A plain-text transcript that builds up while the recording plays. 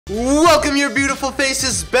Welcome your beautiful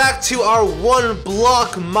faces back to our one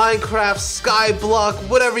block Minecraft sky block,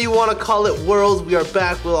 whatever you want to call it, world. We are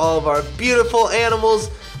back with all of our beautiful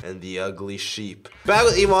animals and the ugly sheep. Back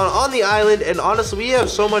with Iman on the island, and honestly, we have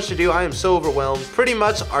so much to do. I am so overwhelmed. Pretty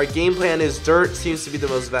much our game plan is dirt seems to be the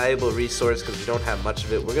most valuable resource because we don't have much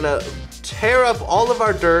of it. We're gonna tear up all of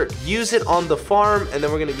our dirt, use it on the farm, and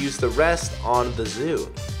then we're gonna use the rest on the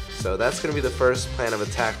zoo. So that's gonna be the first plan of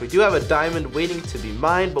attack. We do have a diamond waiting to be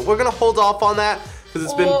mined, but we're gonna hold off on that because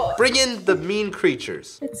it's been bringing the mean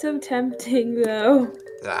creatures. It's so tempting though.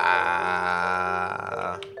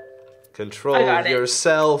 Control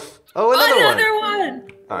yourself. Oh, another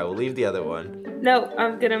one. All right, we'll leave the other one. No,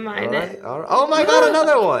 I'm gonna mine it. All right. Oh my God,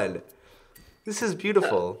 another one. This is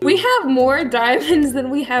beautiful. We have more diamonds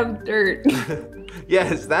than we have dirt.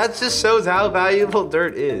 Yes, that just shows how valuable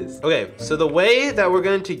dirt is. Okay, so the way that we're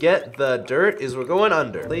going to get the dirt is we're going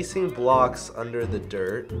under. Placing blocks under the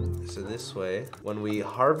dirt. So this way, when we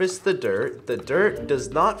harvest the dirt does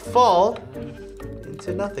not fall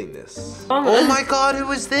into nothingness. Oh my God,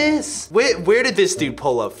 who is this? Where did this dude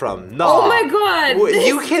pull up from? No. Oh my God.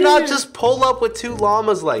 You cannot just pull up with two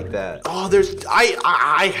llamas like that. Oh,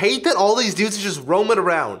 I hate that all these dudes are just roaming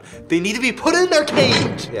around. They need to be put in their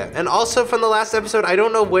cage. Yeah, and also from the last episode, I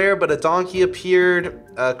don't know where, but a donkey appeared.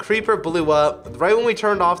 A creeper blew up. Right when we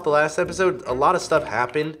turned off the last episode, a lot of stuff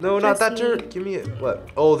happened. No, not that dirt. Give me it. What?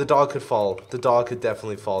 Oh, the dog could fall. The dog could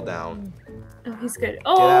definitely fall down. Oh, he's good.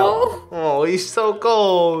 Oh! Oh, he's so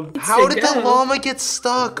cold. How did the llama get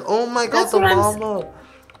stuck? Oh my God, the llama.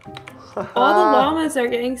 All the llamas are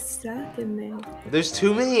getting stuck in there. There's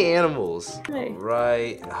too many animals. Hey.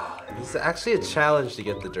 Right. It's actually a challenge to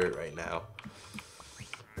get the dirt right now.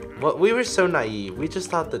 Well, we were so naive. We just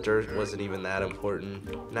thought the dirt wasn't even that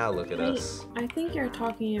important. Now look at us. I think you're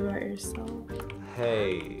talking about yourself.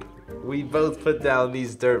 Hey, we both put down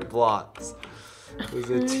these dirt blocks. It was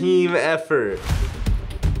a team effort.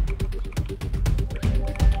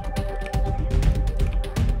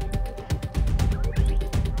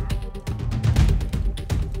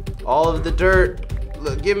 All of the dirt.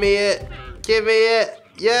 Look, give me it. Give me it.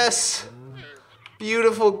 Yes.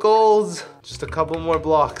 Beautiful gold. Just a couple more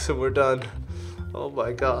blocks and we're done. Oh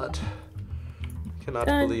my God. Cannot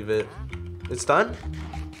believe it. It's done?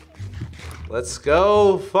 Let's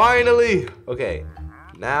go. Finally. Okay.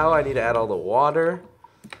 Now I need to add all the water.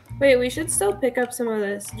 Wait, we should still pick up some of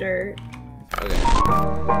this dirt. Okay.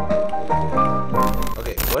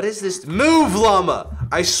 Okay, what is this? Move, llama!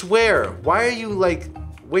 I swear. Why are you like,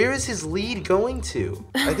 where is his lead going to?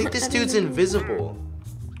 I think this dude's invisible.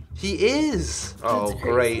 He is. Oh,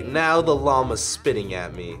 great. Now the llama's spitting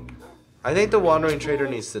at me. I think the wandering trader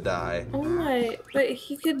needs to die. Oh my, but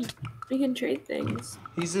he can trade things.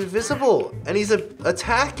 He's invisible and he's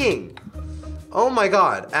attacking. Oh my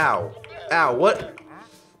God, ow. Ow, what?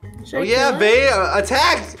 Oh yeah, babe,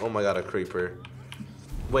 attack! Oh my God, a creeper.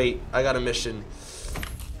 Wait, I got a mission.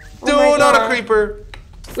 No, not a creeper.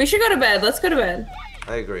 We should go to bed, let's go to bed.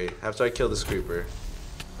 I agree, after I kill this creeper.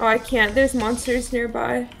 Oh, I can't, there's monsters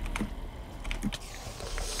nearby.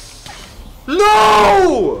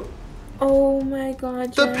 No! Oh my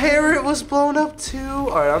God, The parrot was blown up too.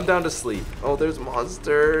 All right, I'm down to sleep. Oh, there's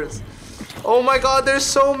monsters. Oh my God, there's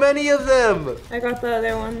so many of them. I got the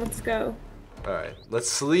other one, let's go. All right, let's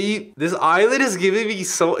sleep. This island is giving me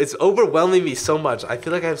it's overwhelming me so much. I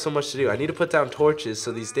feel like I have so much to do. I need to put down torches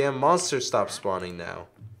so these damn monsters stop spawning now.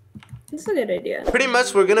 That's a good idea. Pretty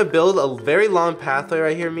much, we're gonna build a very long pathway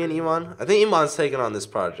right here, me and Iman. I think Iman's taking on this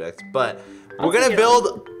project, but we're gonna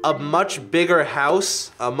build a much bigger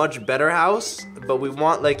house, a much better house, but we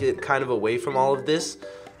want like it kind of away from all of this.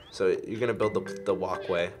 So you're gonna build the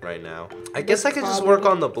walkway right now. I guess I could just work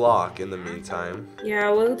on the block in the meantime. Yeah,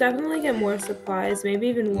 we'll definitely get more supplies, maybe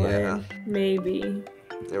even wood. Yeah. Maybe.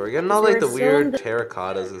 Yeah, we're getting all like the weird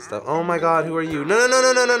terracottas and stuff. Oh my God, who are you? No, no,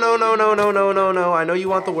 no, no, no, no, no, no, no, no, no, no. I know you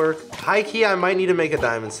want the work. High key, I might need to make a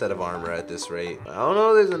diamond set of armor at this rate. I don't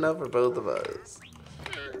know if there's enough for both of us.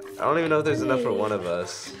 I don't even know if there's enough for one of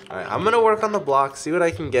us. All right, I'm gonna work on the block, see what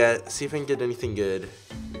I can get, see if I can get anything good.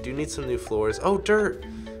 We do need some new floors. Oh, dirt.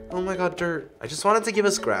 Oh my God, dirt. I just wanted to give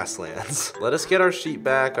us grasslands. Let us get our sheep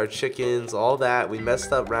back, our chickens, all that. We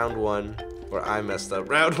messed up round one, or I messed up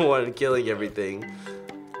round one, killing everything.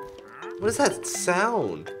 What is that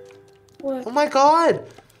sound? What? Oh my God.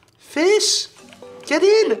 Fish, get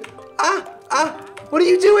in. What are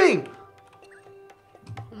you doing?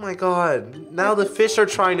 Oh my God, now the fish are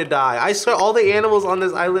trying to die. I swear all the animals on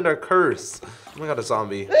this island are cursed. Oh my God, a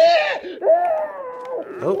zombie.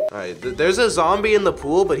 Oh, alright. There's a zombie in the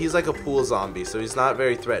pool, but he's like a pool zombie, so he's not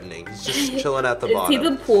very threatening. He's just chilling at the bottom. Is he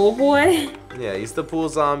the pool boy? Yeah, he's the pool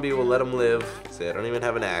zombie. We'll let him live. See, I don't even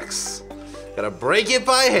have an axe. Gotta break it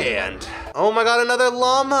by hand. Oh my god, another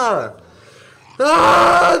llama.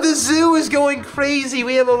 Ah, the zoo is going crazy.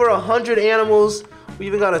 We have over 100 animals. We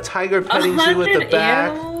even got a tiger petting zoo at the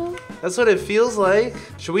back. Animals? That's what it feels like.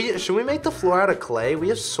 Should we make the floor out of clay? We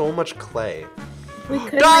have so much clay. We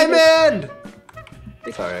could Diamond!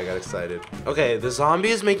 Sorry, I got excited. Okay, the zombie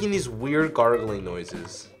is making these weird gargling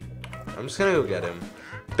noises. I'm just gonna go get him.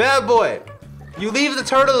 Bad boy! You leave the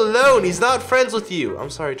turtle alone! He's not friends with you! I'm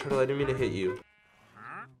sorry, turtle, I didn't mean to hit you.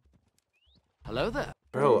 Hello there.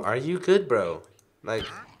 Bro, are you good, bro? Like,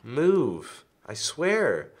 move. I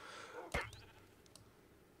swear.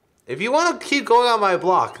 If you want to keep going on my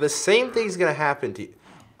block, the same thing's gonna happen to you.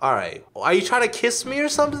 Alright, are you trying to kiss me or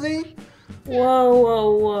something? Whoa,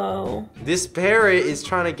 whoa, whoa. This parrot is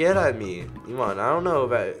trying to get at me. Iman, I don't know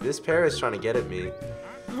about it. This parrot's trying to get at me.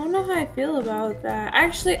 I don't know how I feel about that.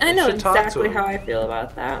 Actually, I know exactly how I feel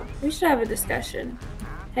about that. We should have a discussion.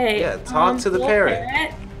 Hey, yeah, talk to the parrot.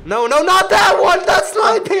 parrot. No, no, not that one! That's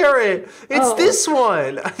my parrot! It's this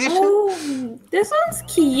one! Oh, this one's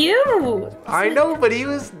cute! I know, but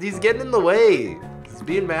he's getting in the way. He's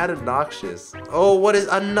being mad and obnoxious. Oh, what is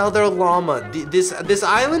another llama? This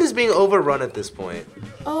island is being overrun at this point.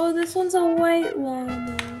 Oh, this one's a white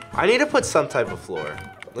llama. I need to put some type of floor.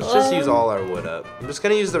 Let's just use all our wood up. I'm just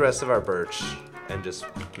gonna use the rest of our birch and just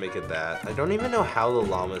make it that. I don't even know how the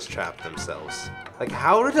llamas trap themselves. Like,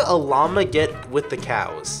 how did a llama get with the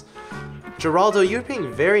cows? Geraldo, you're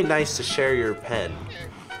being very nice to share your pen.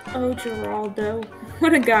 Oh, Geraldo.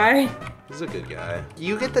 What a guy. He's a good guy.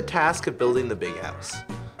 You get the task of building the big house.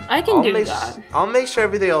 I can do that. I'll make sure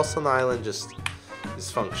everything else on the island just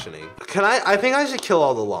is functioning. I think I should kill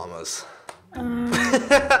all the llamas.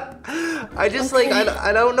 I just okay.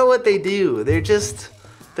 I don't know what they do. They're just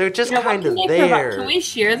kind of there. Can we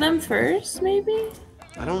shear them first, maybe?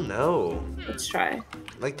 I don't know. Let's try.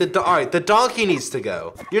 Like alright, the donkey needs to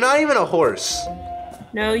go. You're not even a horse.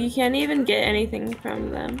 No, you can't even get anything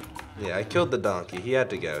from them. Yeah, I killed the donkey. He had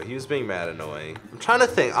to go. He was being mad annoying. I'm trying to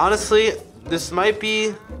think. Honestly, this might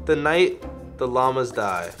be the night the llamas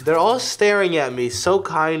die. They're all staring at me so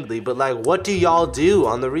kindly, but like, what do y'all do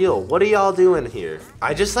on the real? What are y'all doing here?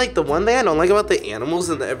 I just like the one thing I don't like about the animals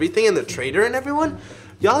and everything and the trader and everyone.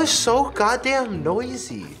 Y'all are so goddamn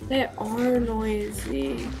noisy. They are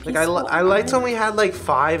noisy. Like, I liked when we had like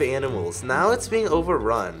 5 animals. Now it's being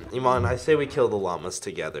overrun. Iman, I say we kill the llamas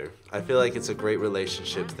together. I feel like it's a great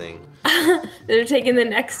relationship thing. They're taking the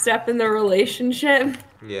next step in the relationship.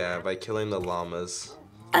 Yeah, by killing the llamas.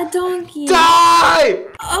 A donkey. Die!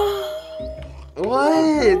 Oh.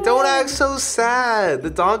 What? Don't act so sad.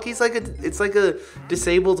 The donkey's like it's like a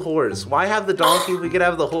disabled horse. Why have the donkey if we could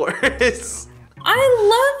have the horse?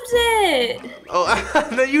 I loved it! Oh,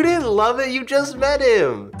 no, you didn't love it. You just met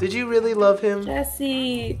him. Did you really love him?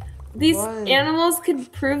 Jesse, these animals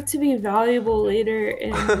could prove to be valuable later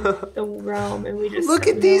in the realm, and we just look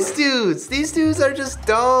at these dudes. These dudes are just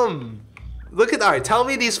dumb. Look at, all right, tell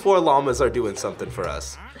me these 4 llamas are doing something for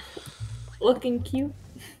us. Looking cute.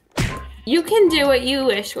 You can do what you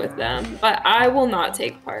wish with them, but I will not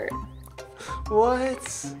take part.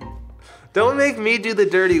 What? Don't make me do the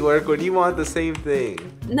dirty work when you want the same thing.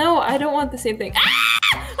 No, I don't want the same thing. Ah!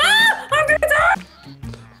 Ah! I'm gonna die!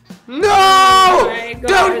 No! Oh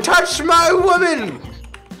don't touch my woman!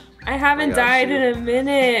 I haven't died in a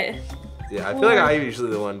minute. Yeah, I feel like I'm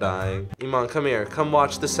usually the one dying. Iman, come here. Come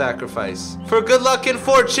watch the sacrifice. For good luck and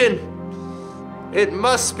fortune, it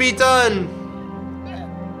must be done.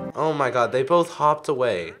 Oh my god, they both hopped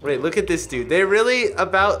away. Wait, look at this dude. They're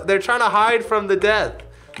trying to hide from the death.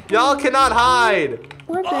 Y'all cannot hide.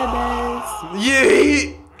 Poor babies.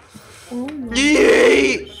 Yeet! Oh my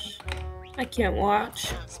Yeet! gosh. I can't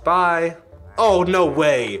watch. Spy. Oh, no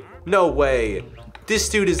way. No way. This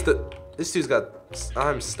dude's got,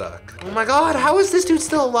 I'm stuck. Oh my god, how is this dude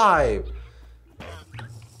still alive?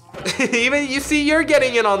 Even, you see, you're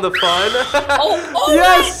getting in on the fun. Oh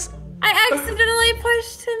yes! I accidentally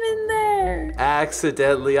pushed him in there.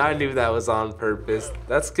 Accidentally, I knew that was on purpose.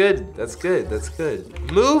 That's good, that's good, that's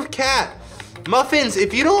good. Move, cat. Muffins,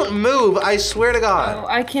 if you don't move, I swear to God. Oh,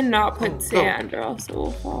 I cannot put sand or else it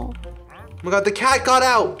will fall. Oh my god, the cat got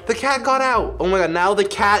out. The cat got out. Oh my god, now the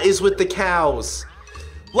cat is with the cows.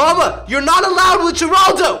 Llama, you're not allowed with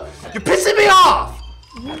Geraldo. You're pissing me off.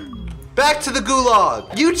 Back to the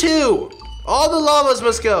gulag. You too. All the llamas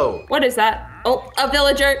must go. What is that? Oh, a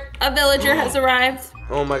villager. A villager has arrived.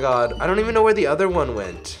 Oh my god, I don't even know where the other one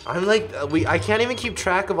went. I'm like, I can't even keep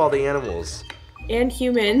track of all the animals. And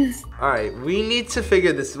humans. All right, we need to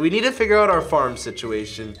figure this. We need to figure out our farm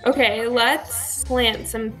situation. Okay, let's plant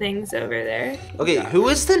some things over there. Okay, who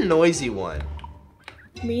is the noisy one?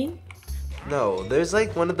 Me? No, there's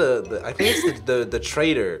like one of the I think it's the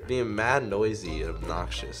trader being mad noisy and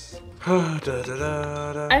obnoxious.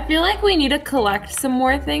 I feel like we need to collect some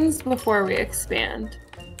more things before we expand.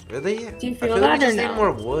 Really? Do you feel I feel that like we just or need no?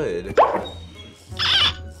 more wood.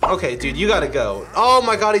 Okay, dude, you gotta go. Oh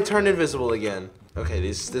my god, he turned invisible again. Okay,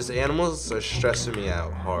 these animals are stressing me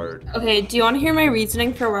out hard. Okay, do you want to hear my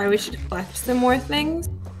reasoning for why we should collect some more things?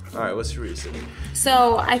 Alright, what's your reasoning?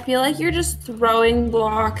 So, I feel like you're just throwing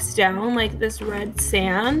blocks down like this red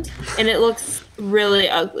sand, and it looks really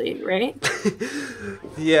ugly, right?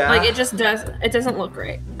 Yeah. Like, it doesn't look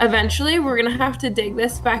great. Eventually, we're gonna have to dig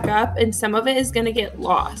this back up, and some of it is gonna get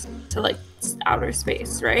lost to like outer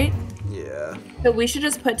space, right? Yeah. So we should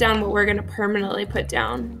just put down what we're gonna permanently put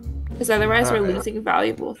down, because otherwise we're losing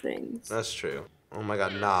valuable things. That's true. Oh my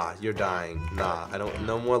god, nah, you're dying. Nah,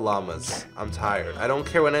 no more llamas. I'm tired. I don't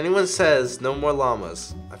care what anyone says, no more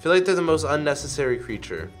llamas. I feel like they're the most unnecessary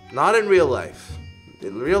creature. Not in real life.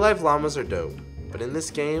 In real life, llamas are dope. But in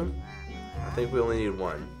this game, I think we only need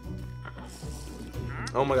one.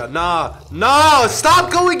 Oh my god, nah! No!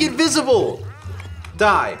 Stop going invisible!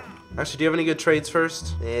 Die. Actually, do you have any good trades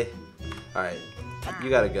first? Eh. Alright, you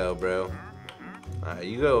gotta go, bro. Alright,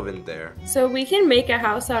 you go over in there. So we can make a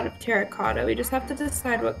house out of terracotta. We just have to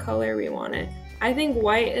decide what color we want it. I think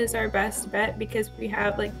white is our best bet because we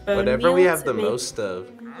have like bone whatever we meal have to the make. most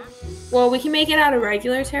of. Well, we can make it out of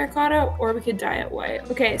regular terracotta or we could dye it white.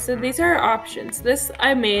 Okay, so these are our options. This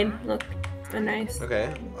I made. Look, so nice.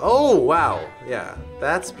 Okay. Oh, wow. Yeah,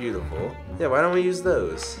 that's beautiful. Yeah, why don't we use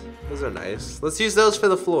those? Those are nice. Let's use those for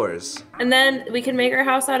the floors. And then we can make our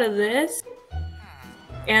house out of this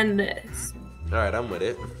and this. All right, I'm with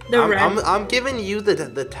it. The I'm giving you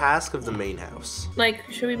the task of the main house. Like,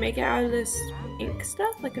 should we make it out of this pink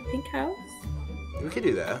stuff? Like a pink house? We could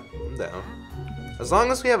do that. I'm down. As long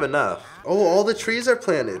as we have enough. Oh, all the trees are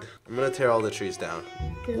planted. I'm gonna tear all the trees down.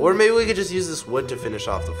 Yeah. Or maybe we could just use this wood to finish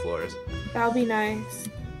off the floors. That would be nice.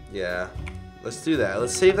 Yeah. Let's do that.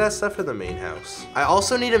 Let's save that stuff for the main house. I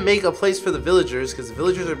also need to make a place for the villagers because the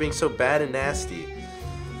villagers are being so bad and nasty.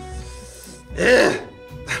 Ugh,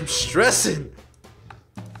 I'm stressing.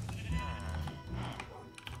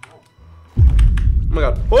 Oh my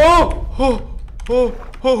god.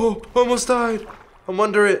 Oh, almost died. I'm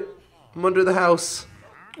under it. I'm under the house.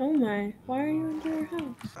 Oh my, why are you under your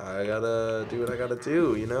house? I gotta do what I gotta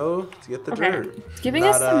do, you know, to get the dirt. It's giving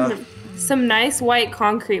us some nice white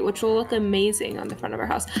concrete, which will look amazing on the front of our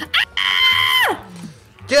house. Ah!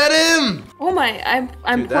 Get him! Oh my,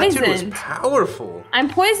 I'm Dude, poisoned. That dude was powerful. I'm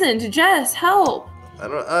poisoned. Jess, help! I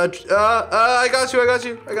don't. I got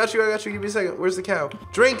you. Give me a second. Where's the cow?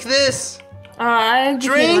 Drink this. I became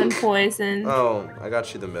Drink. unpoisoned. Oh, I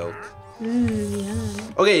got you the milk. Yeah.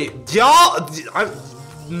 Okay, y'all.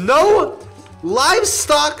 No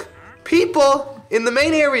livestock people in the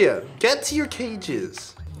main area. Get to your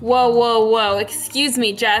cages. Whoa. Excuse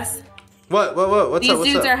me, Jess. What? What's These up?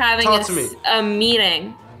 dudes are having Talk to me. a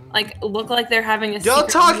meeting. Like, look like they're having a Y'all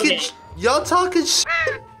secret meeting. talking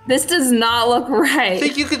shit. This does not look right.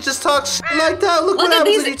 Think you could just talk shit like that? Look what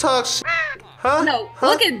happens when you talk shit. Huh? No, Huh?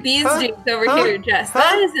 look at these Huh? dudes over Huh? here, Jess. Huh?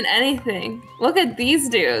 That isn't anything. Look at these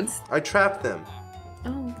dudes. I trapped them.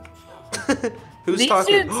 Oh. Who's These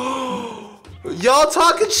talking? dudes- Y'all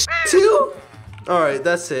talking shit too? Alright,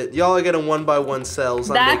 that's it. Y'all are getting 1-by-1 cells.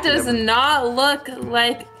 That does not look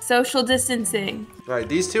like social distancing. Alright,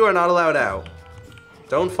 these two are not allowed out.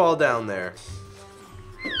 Don't fall down there.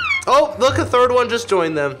 Oh, look, a third one just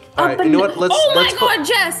joined them. Alright, you know what? Let's my god,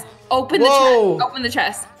 Jess! Open the chest. Open the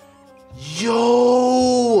chest.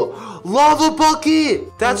 Yo! Lava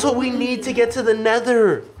bucket! That's what we need to get to the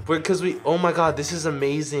nether. Because oh my god, this is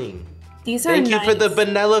amazing. These are Thank you for the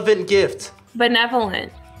benevolent gift.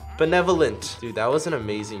 Benevolent. Benevolent. Dude, that was an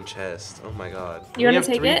amazing chest. Oh my god. You want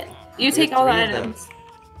to take it? You take all the items.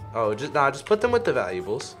 Oh, just put them with the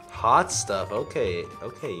valuables. Hot stuff. Okay,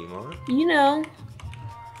 Iman. You know.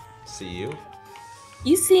 See you.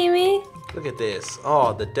 You see me? Look at this.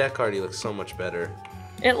 Oh, the deck already looks so much better.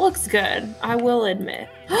 It looks good, I will admit.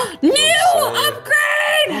 New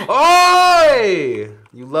upgrade! Oi!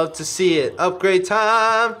 You love to see it. Upgrade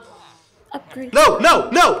time. Upgrade. No!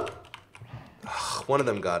 One of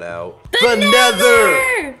them got out. The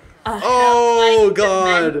nether! Oh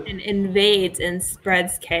god! And invades and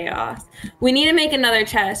spreads chaos. We need to make another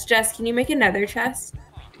chest. Jess, can you make another chest?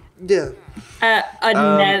 Yeah. Do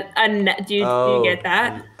you get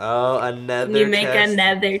that? Oh, a nether chest. Can you make a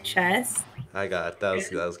nether chest? I got it. That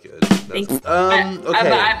was good. Thanks. Okay.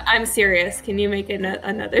 But I'm serious. Can you make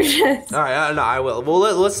another chest? All right, no, I will. Well,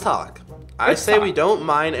 let's talk. I say we don't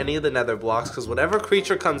mine any of the nether blocks because whatever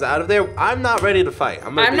creature comes out of there, I'm not ready to fight.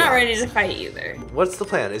 I'm not ready to fight either. What's the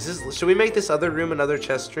plan? Should we make this other room another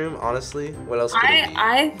chest room? Honestly, what else could it be?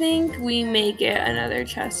 I think we make it another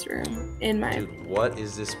chest room. Dude, what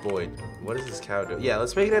is this boy? What is this cow doing? Yeah,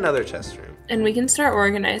 let's make it another chest room. And we can start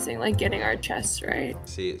organizing, like getting our chests right.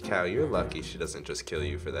 See, cow, you're lucky she doesn't just kill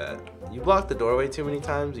you for that. You blocked the doorway too many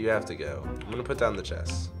times. You have to go. I'm gonna put down the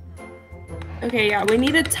chest. Okay, yeah, we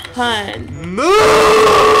need a ton. Move!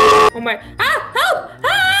 Oh my! Ah! Help!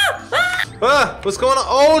 Ah! Ah! Ah! What's going on?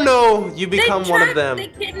 Oh no! You become one of them. They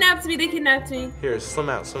kidnapped me. Here, swim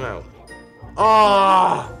out.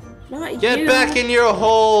 Oh! Not Get you. back in your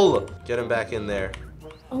hole! Get him back in there.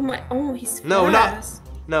 Oh my! Oh, he's fast. No.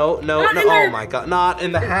 Oh my god! Not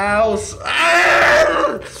in the house.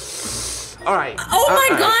 Ah! All right. Oh my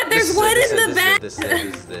god! There's one in the back. This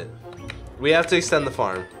is it. We have to extend the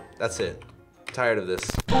farm. That's it. Tired of this.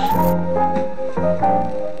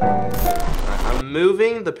 I'm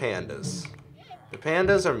moving the pandas. The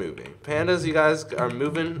pandas are moving. Pandas, you guys are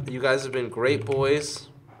moving. You guys have been great boys.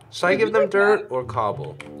 Should I give them dirt or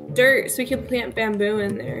cobble? Dirt, so we can plant bamboo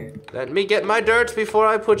in there. Let me get my dirt before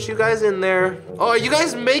I put you guys in there. Oh, you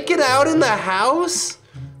guys make it out in the house?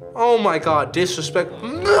 Oh my god, disrespect.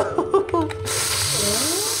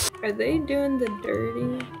 Are they doing the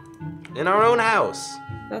dirty? In our own house.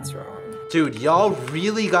 That's wrong. Dude, y'all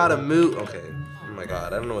really gotta move. Okay. Oh my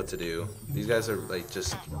god, I don't know what to do. These guys are like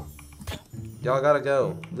just... Y'all gotta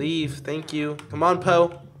go. Leave. Thank you. Come on,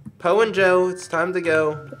 Poe. Poe and Joe, it's time to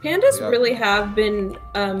go. The pandas really have been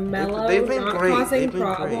mellow. They've been not great. causing They've been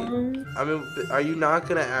problems. great. I mean, are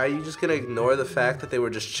you just gonna ignore the fact that they were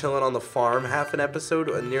just chilling on the farm half an episode,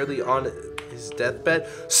 nearly on his deathbed?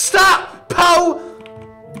 Stop, Poe!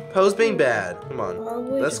 Poe's being bad. Come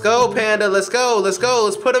on. Let's go, Panda. Let's go. Let's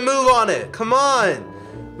put a move on it. Come on.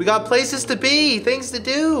 We got places to be, things to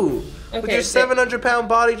do. Okay, with your 700-pound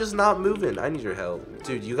body just not moving. I need your help.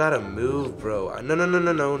 Dude, you gotta move, bro. No.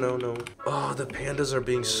 Oh, the pandas are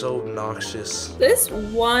being so obnoxious. This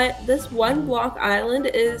one block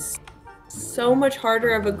island is so much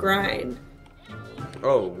harder of a grind.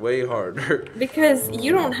 Oh, way harder. Because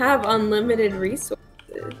you don't have unlimited resources.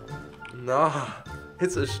 Nah.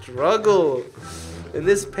 It's a struggle. And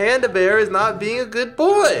this panda bear is not being a good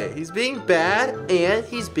boy. He's being bad and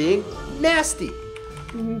he's being nasty.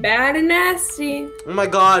 Bad and nasty. Oh my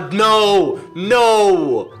god, no!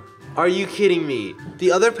 Are you kidding me?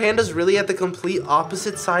 The other panda's really at the complete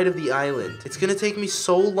opposite side of the island. It's gonna take me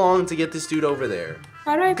so long to get this dude over there.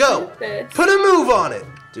 How do I put this? Put a move on it!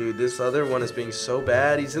 Dude, this other one is being so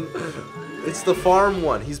bad. It's the farm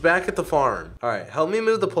one. He's back at the farm. All right, help me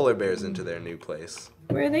move the polar bears into their new place.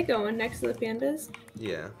 Where are they going? Next to the pandas?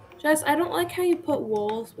 Yeah. Jess, I don't like how you put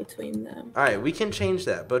walls between them. All right, we can change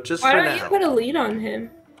that, but just for now. Why don't you put a lead on him?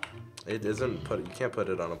 It isn't put. You can't put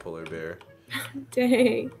it on a polar bear.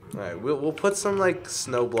 Dang. All right, we'll put some like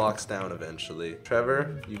snow blocks down eventually.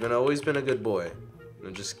 Trevor, you've always been a good boy.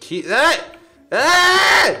 And just keep that.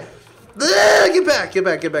 Get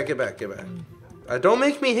back. Don't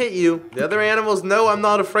make me hit you. The other animals know I'm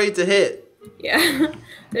not afraid to hit. Yeah,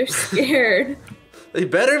 they're scared. They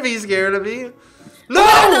better be scared of me. No!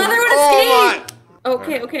 Oh, the other one escaped! My.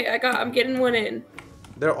 Okay, I'm getting one in.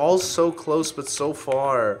 They're all so close but so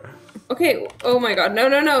far. Okay, oh my god, no,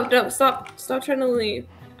 stop trying to leave.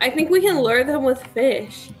 I think we can lure them with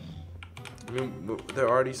fish. I mean, they're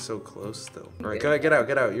already so close though. All right, get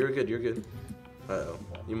out. You're good. Uh-oh.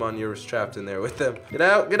 Iman, you're trapped in there with them. Get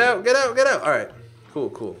out. All right,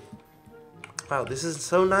 cool. Wow, this is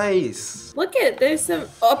so nice. Look there's a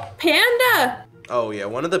panda. Oh yeah,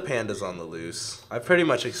 one of the pandas on the loose. I pretty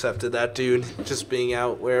much accepted that dude just being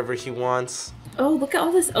out wherever he wants. Oh, look at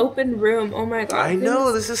all this open room. Oh my god. I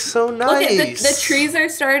know, this is so nice. Look at the trees are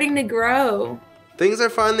starting to grow. Things are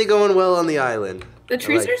finally going well on the island. The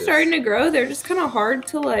trees are starting to grow. They're just kind of hard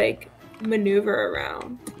to like maneuver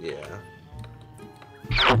around. Yeah.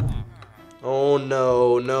 Oh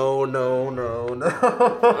no.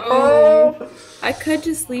 Oh, I could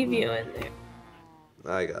just leave you in there.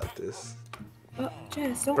 I got this. Oh,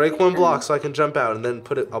 Jess, don't break one block so I can jump out and then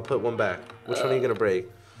I'll put one back. Which one are you gonna break?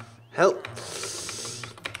 Help.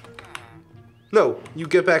 No, you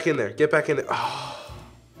get back in there. Oh,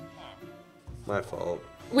 my fault.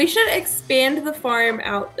 We should expand the farm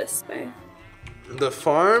out this way. The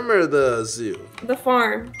farm or the zoo? The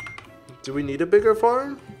farm. Do we need a bigger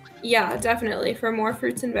farm? Yeah, definitely. For more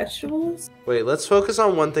fruits and vegetables. Wait, let's focus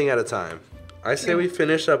on one thing at a time. I say we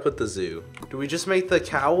finish up with the zoo. Do we just make the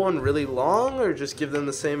cow one really long or just give them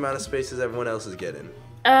the same amount of space as everyone else is getting?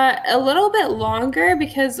 A little bit longer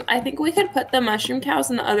because I think we could put the mushroom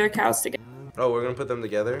cows and the other cows together. Oh, we're gonna put them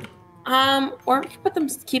together? Or we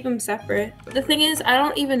could keep them separate. The thing is, I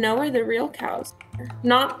don't even know where the real cows are.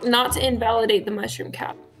 Not to invalidate the mushroom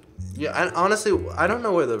cow. Yeah, and honestly, I don't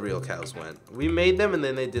know where the real cows went. We made them and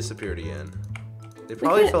then they disappeared again. They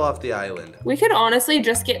probably fell off the island. We could honestly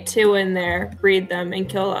just get 2 in there, breed them, and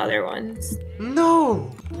kill the other ones. No!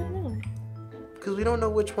 I don't know. Because we don't know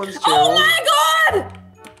which one's Gerald. Oh my god!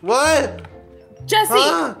 What? Jesse!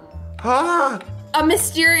 Huh? Huh? A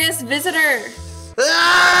mysterious visitor!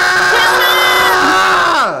 Ah!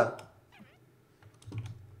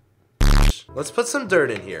 Let's put some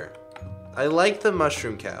dirt in here. I like the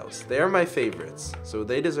mushroom cows. They are my favorites, so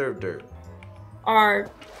they deserve dirt. Our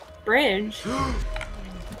bridge.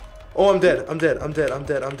 Oh, I'm dead. I'm dead. I'm dead. I'm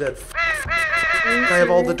dead. I'm dead. I have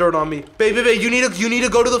all the dirt on me. Baby, you need to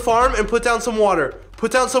go to the farm and put down some water.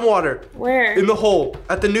 Put down some water. Where? In the hole.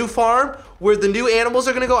 At the new farm where the new animals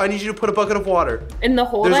are gonna go, I need you to put a bucket of water. In the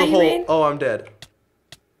hole. There's that a you hole. made? Oh, I'm dead.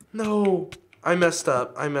 No. I messed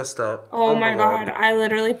up. I messed up. Oh my god. I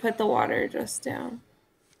literally put the water just down.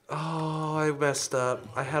 Oh, I messed up.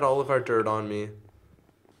 I had all of our dirt on me.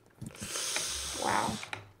 Wow.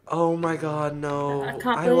 Oh my god, no. I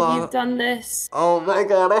can't believe you've done this. Oh my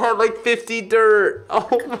god, I had like 50 dirt. Oh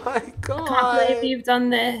my god. I can't believe you've done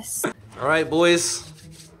this. Alright, boys.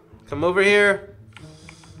 Come over here.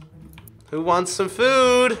 Who wants some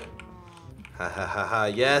food? Ha ha ha ha.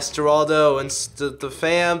 Yes, Geraldo and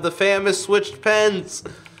the fam has switched pens.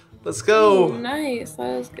 Let's go. Ooh, nice.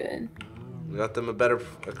 That was good. We got them a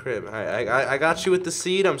crib. Alright, I got you with the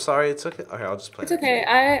seed. I'm sorry it took it. Okay, I'll just plant it. It's okay.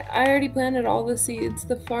 I already planted all the seeds.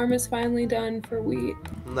 The farm is finally done for wheat.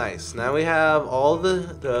 Nice. Now we have all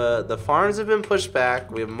the farms have been pushed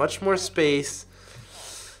back. We have much more space.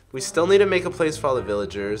 We still need to make a place for all the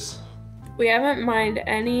villagers. We haven't mined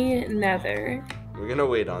any nether. We're gonna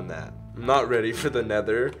wait on that. I'm not ready for the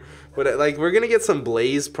nether. But like we're gonna get some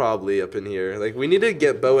blaze probably up in here. Like we need to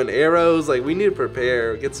get bow and arrows. Like we need to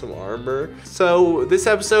prepare, get some armor. So this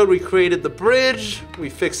episode we created the bridge. We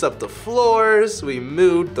fixed up the floors. We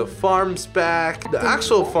moved the farms back. The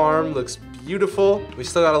actual farm looks beautiful. We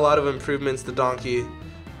still got a lot of improvements. The donkey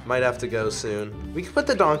might have to go soon. We could put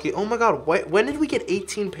the donkey. Oh my god, when did we get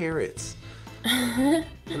 18 parrots? And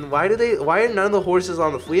why are none of the horses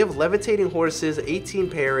on the we have levitating horses, 18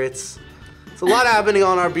 parrots. It's a lot happening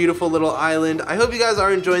on our beautiful little island. I hope you guys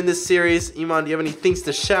are enjoying this series. Iman, do you have any things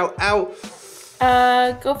to shout out?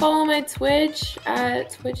 Go follow my Twitch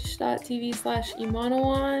at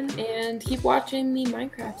twitch.tv/Imanawan and keep watching the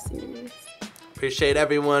Minecraft series. Appreciate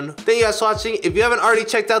everyone. Thank you guys for watching. If you haven't already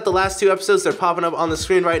checked out the last 2 episodes, they're popping up on the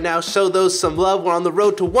screen right now. Show those some love. We're on the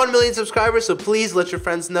road to 1 million subscribers, so please let your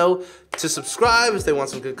friends know to subscribe if they want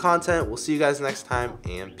some good content. We'll see you guys next time,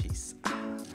 and peace.